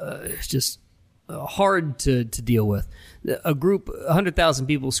just hard to deal with. A group, 100,000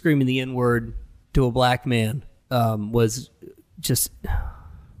 people screaming the N-word to a black man was just...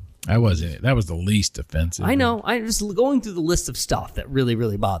 That wasn't it. That was the least offensive. I know. I was going through the list of stuff that really,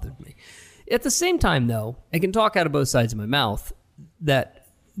 really bothered me. At the same time, though, I can talk out of both sides of my mouth that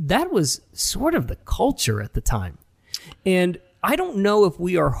was sort of the culture at the time. And I don't know if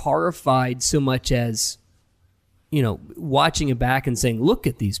we are horrified so much as, watching it back and saying, look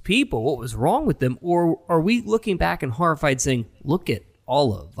at these people, what was wrong with them? Or are we looking back and horrified saying, look at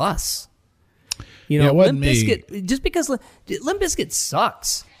all of us? It wasn't Limp Bizkit, just because Limp Bizkit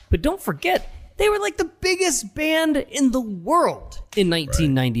sucks. But don't forget, they were like the biggest band in the world in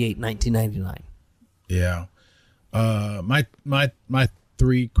 1998, 1999. Yeah. My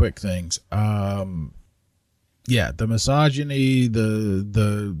three quick things. The misogyny,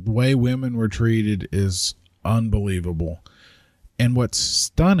 the way women were treated is unbelievable. And what's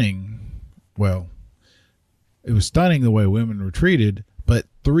stunning, well, it was stunning the way women were treated, but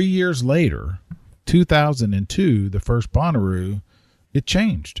 3 years later, 2002, the first Bonnaroo, it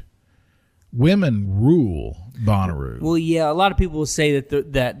changed. Women rule Bonnaroo. Well, yeah, a lot of people will say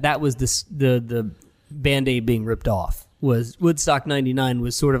that was the Band-Aid being ripped off. Was Woodstock 99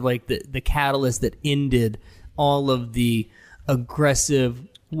 was sort of like the catalyst that ended all of the aggressive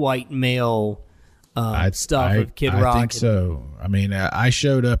white male stuff of Kid Rock. I think so. I mean, I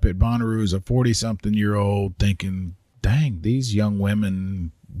showed up at Bonnaroo as a 40-something-year-old thinking, dang, these young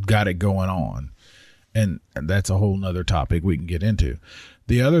women got it going on. And that's a whole nother topic we can get into.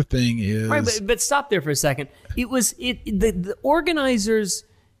 The other thing is... Right, but stop there for a second. It was the organizers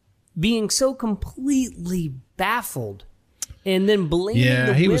being so completely baffled and then blaming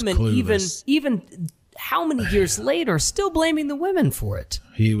the women, even how many years later, still blaming the women for it.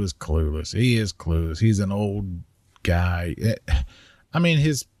 He was clueless. He is clueless. He's an old guy. I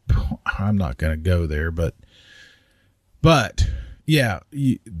mean, I'm not going to go there, but yeah,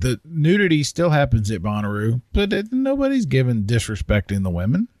 the nudity still happens at Bonnaroo, but nobody's disrespecting the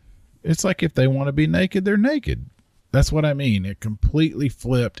women. It's like if they want to be naked, they're naked. That's what I mean. It completely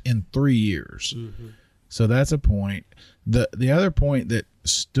flipped in 3 years. Mm-hmm. So that's a point. The other point that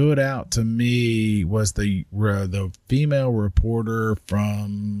stood out to me was the female reporter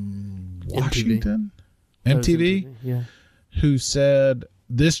from Washington, MTV, yeah, who said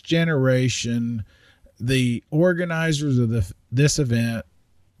this generation, the organizers of this event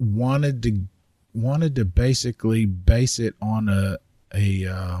wanted to basically base it on a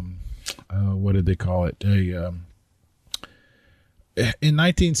what did they call it? In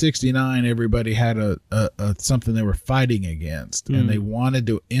 1969, everybody had a something they were fighting against, and they wanted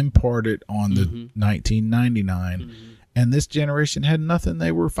to impart it on the 1999. And this generation had nothing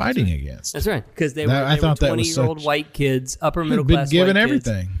they were fighting against. That's right, because they were 20-year-old white kids, upper middle class given white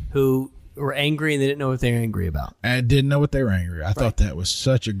everything, kids who were angry and they didn't know what they were angry about. I didn't know what they were angry. I thought that was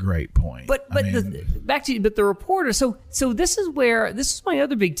such a great point. But the reporter. So this is my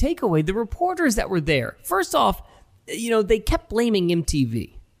other big takeaway. The reporters that were there. First off, they kept blaming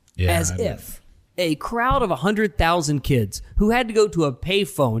MTV as if a crowd of 100,000 kids who had to go to a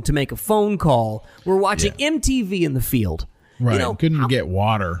payphone to make a phone call were watching MTV in the field. Right, couldn't get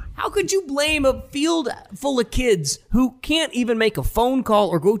water. How could you blame a field full of kids who can't even make a phone call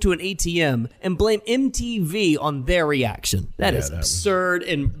or go to an ATM and blame MTV on their reaction? That is absurd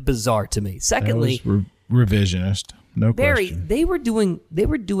and bizarre to me. Secondly, that was revisionist. No Barry, question. they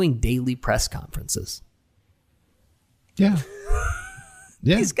were doing daily press conferences. Yeah.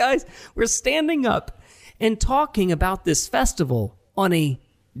 Yeah. These guys were standing up and talking about this festival on a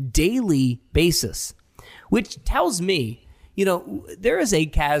daily basis, which tells me, there is a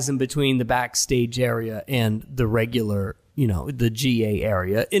chasm between the backstage area and the regular, the GA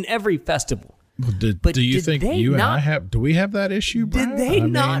area in every festival. Well, do you think you and I have? Do we have that issue, Brad? Did they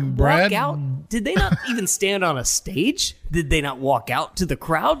not walk out? Did they not even stand on a stage? Did they not walk out to the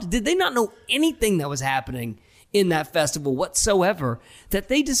crowd? Did they not know anything that was happening in that festival whatsoever, that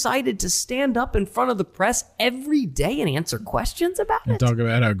they decided to stand up in front of the press every day and answer questions about it? And talk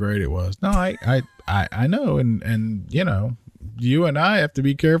about how great it was. No, I know, and you and I have to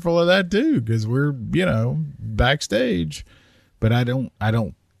be careful of that too, because we're backstage. But I don't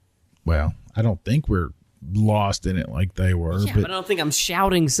think we're lost in it like they were. Yeah, but I don't think I'm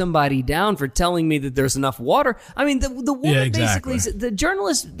shouting somebody down for telling me that there's enough water. I mean, the woman basically,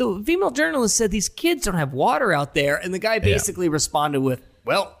 the female journalist said these kids don't have water out there, and the guy basically responded with,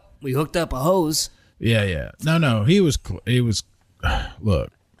 "Well, we hooked up a hose." Yeah. No, he was.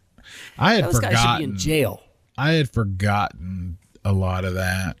 Look, I had Those forgotten. guys should be in jail. I had forgotten a lot of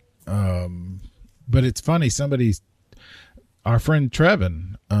that. But it's funny. Our friend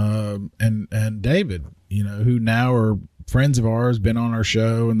Trevin, and David, who now are friends of ours, been on our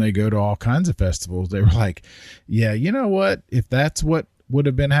show, and they go to all kinds of festivals. They were like, yeah, you know what? If that's what would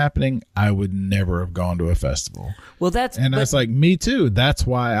have been happening, I would never have gone to a festival. Well, I was like, me too. That's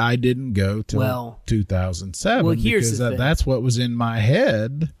why I didn't go till 2007. Well, here's because the thing. That's what was in my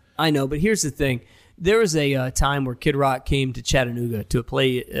head. I know, but here's the thing. There was a time where Kid Rock came to Chattanooga to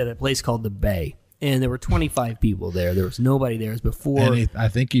play at a place called the Bay, and there were 25 people there. There was nobody there. It was before. And I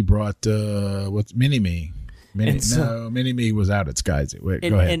think he brought Mini-Me. Mini-Me was out at Skies. Wait,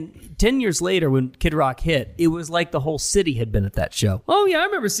 go ahead. And 10 years later, when Kid Rock hit, it was like the whole city had been at that show. Oh, yeah, I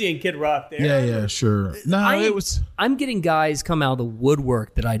remember seeing Kid Rock there. Yeah, sure. No, I'm getting guys come out of the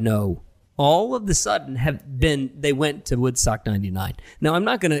woodwork that I know. All of the sudden they went to Woodstock 99. Now, I'm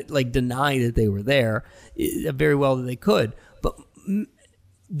not going to deny that they were there, very well that they could, but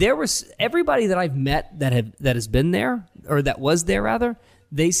there was everybody that I've met that has been there, or that was there rather,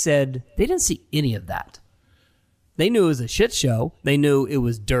 they said they didn't see any of that. They knew it was a shit show. They knew it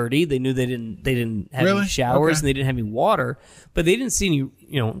was dirty. They knew they didn't have any showers, and they didn't have any water, but they didn't see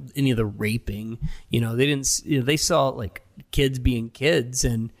any of the raping. They saw kids being kids,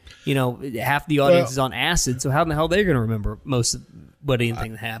 and half the audience is on acid. So how in the hell are they going to remember most of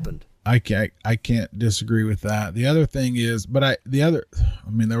anything that happened? I can't disagree with that. The other thing is,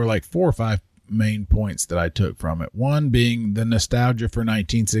 there were like 4 or 5 main points that I took from it. One being the nostalgia for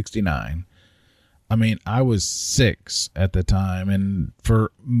 1969. I mean, I was 6 at the time, and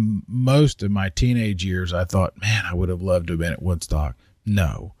for most of my teenage years, I thought, man, I would have loved to have been at Woodstock.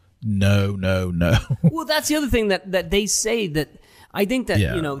 No. Well, that's the other thing that they say, that I think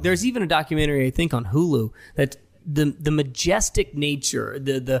that, there's even a documentary, I think, on Hulu, that the majestic nature,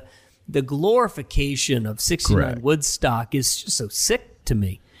 the glorification of 69 Woodstock is just so sick to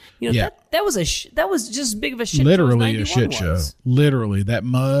me. That was just as big of a shit literally show a shit show. Literally, that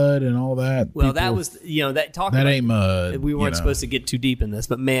mud and all that. Well, that was that ain't mud. We weren't supposed to get too deep in this,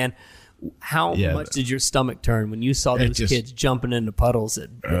 but man, how much did your stomach turn when you saw those kids jumping into puddles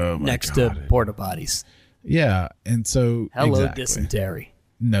next to porta potties? Yeah, and so hello dysentery.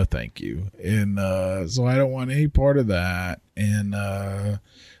 No, thank you. And so I don't want any part of that. And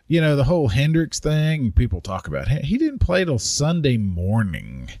the whole Hendrix thing, people talk about, he didn't play till Sunday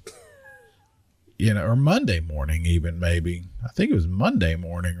morning, or Monday morning even, maybe. I think it was Monday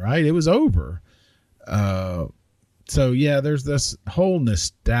morning, right? It was over. So yeah, there's this whole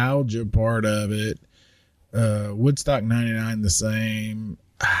nostalgia part of it. Woodstock 99 the same.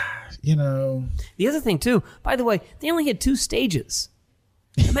 The other thing too, by the way, they only had 2 stages.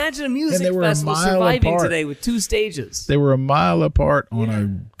 Imagine a music festival surviving today with 2 stages. They were a mile apart on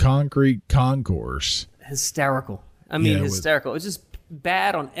a concrete concourse. Hysterical. I mean, hysterical. It's just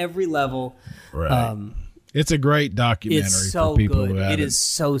bad on every level. Right. It's a great documentary for people who have it. It is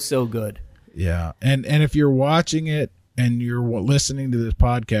so good. Yeah. And if you're watching it and you're listening to this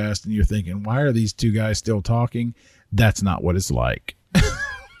podcast and you're thinking, why are these 2 guys still talking? That's not what it's like.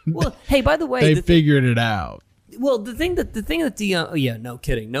 Well, hey, by the way, they figured it out. Well, the thing that no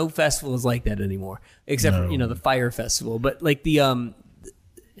kidding, no festival is like that anymore, except for the Fire Festival. But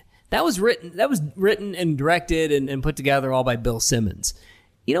that was written and directed and put together all by Bill Simmons.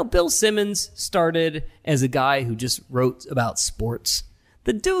 Bill Simmons started as a guy who just wrote about sports.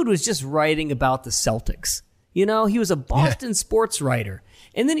 The dude was just writing about the Celtics. He was a Boston sports writer,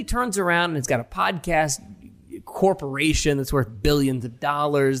 and then he turns around and has got a podcast corporation that's worth billions of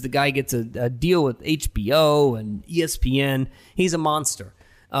dollars. The guy gets a deal with HBO and ESPN. He's a monster.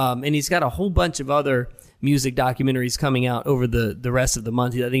 And he's got a whole bunch of other music documentaries coming out over the rest of the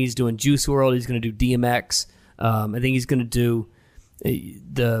month. I think he's doing Juice WRLD. He's going to do DMX. I think he's going to do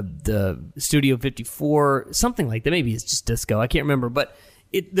the Studio 54, something like that. Maybe it's just disco. I can't remember. But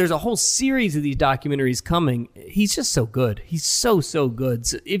there's a whole series of these documentaries coming. He's just so good. He's so good.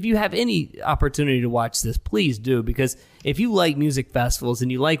 So if you have any opportunity to watch this, please do, because if you like music festivals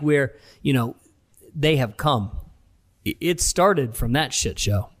and you like where, they have come, it started from that shit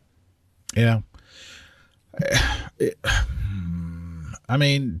show. Yeah. I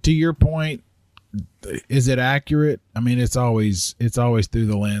mean, to your point, is it accurate? I mean, it's always through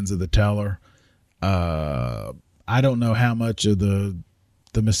the lens of the teller. I don't know how much of the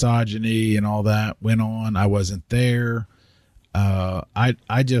the misogyny and all that went on. I wasn't there.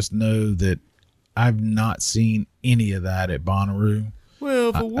 I just know that I've not seen any of that at Bonnaroo. Well,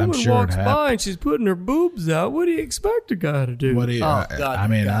 if a woman walks by and she's putting her boobs out, what do you expect a guy to do? God, I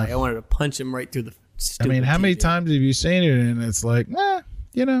mean, I wanted to punch him right through the stupid how many times have you seen it? And it's like,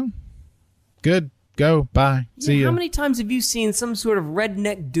 good, go, bye, see you. How many times have you seen some sort of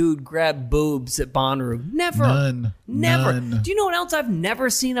redneck dude grab boobs at Bonnaroo? Never. Never. None. Do you know what else I've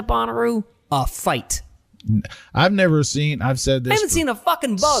never seen at Bonnaroo? A fight. I've said this. I haven't seen a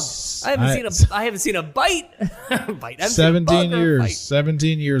fucking bug. I haven't seen a bite.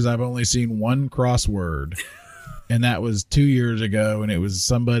 17 years I've only seen one crossword. And that was 2 years ago, and it was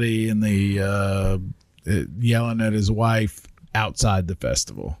somebody in the yelling at his wife outside the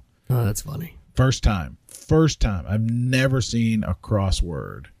festival. Oh, that's funny. First time. I've never seen a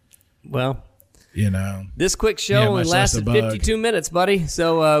crossword. Well, this quick show only lasted 52 minutes, buddy.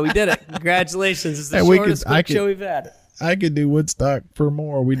 So we did it. Congratulations. It's the shortest quick show we've had. I could do Woodstock for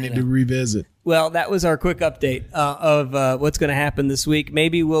more. We need to revisit. Well, that was our quick update of what's going to happen this week.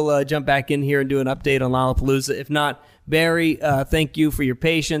 Maybe we'll jump back in here and do an update on Lollapalooza. If not, Barry, thank you for your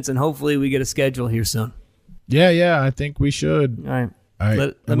patience, and hopefully we get a schedule here soon. Yeah, I think we should. All right.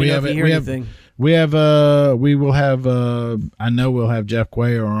 Let me know if you hear anything. I know we'll have Jeff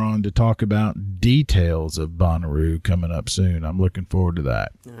Quayer on to talk about details of Bonnaroo coming up soon. I'm looking forward to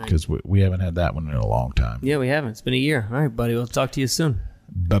that because we haven't had that one in a long time. Yeah, we haven't. It's been a year. All right, buddy. We'll talk to you soon.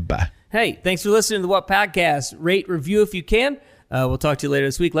 Bye-bye. Hey, thanks for listening to the What Podcast. Rate, review if you can. We'll talk to you later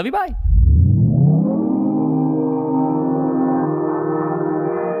this week. Love you. Bye.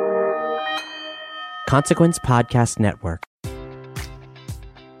 Consequence Podcast Network.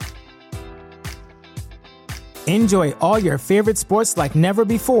 Enjoy all your favorite sports like never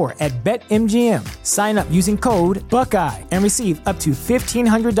before at BetMGM. Sign up using code Buckeye and receive up to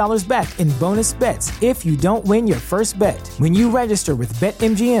 $1,500 back in bonus bets if you don't win your first bet. When you register with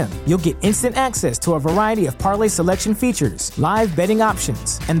BetMGM, you'll get instant access to a variety of parlay selection features, live betting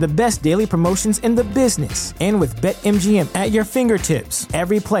options, and the best daily promotions in the business. And with BetMGM at your fingertips,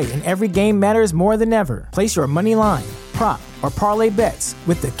 every play and every game matters more than ever. Place your money line, prop, or parlay bets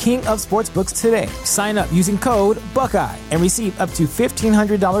with the king of sportsbooks today. Sign up using code Buckeye and receive up to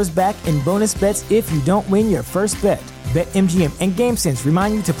 $1,500 back in bonus bets if you don't win your first bet. BetMGM and GameSense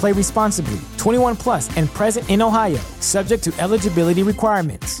remind you to play responsibly. 21 plus and present in Ohio, subject to eligibility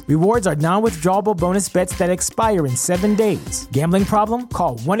requirements. Rewards are non-withdrawable bonus bets that expire in 7 days. Gambling problem?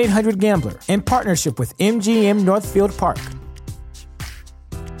 Call 1-800-GAMBLER in partnership with MGM Northfield Park.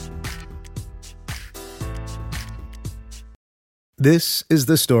 This is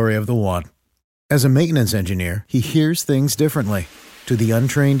the story of the one. As a maintenance engineer, he hears things differently. To the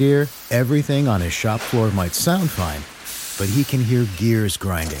untrained ear, everything on his shop floor might sound fine, but he can hear gears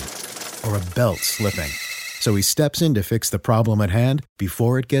grinding or a belt slipping. So he steps in to fix the problem at hand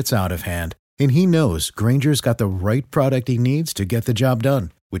before it gets out of hand. And he knows Grainger's got the right product he needs to get the job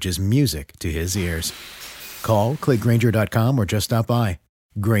done, which is music to his ears. Call, click Grainger.com, or just stop by.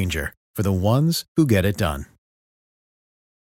 Grainger, for the ones who get it done.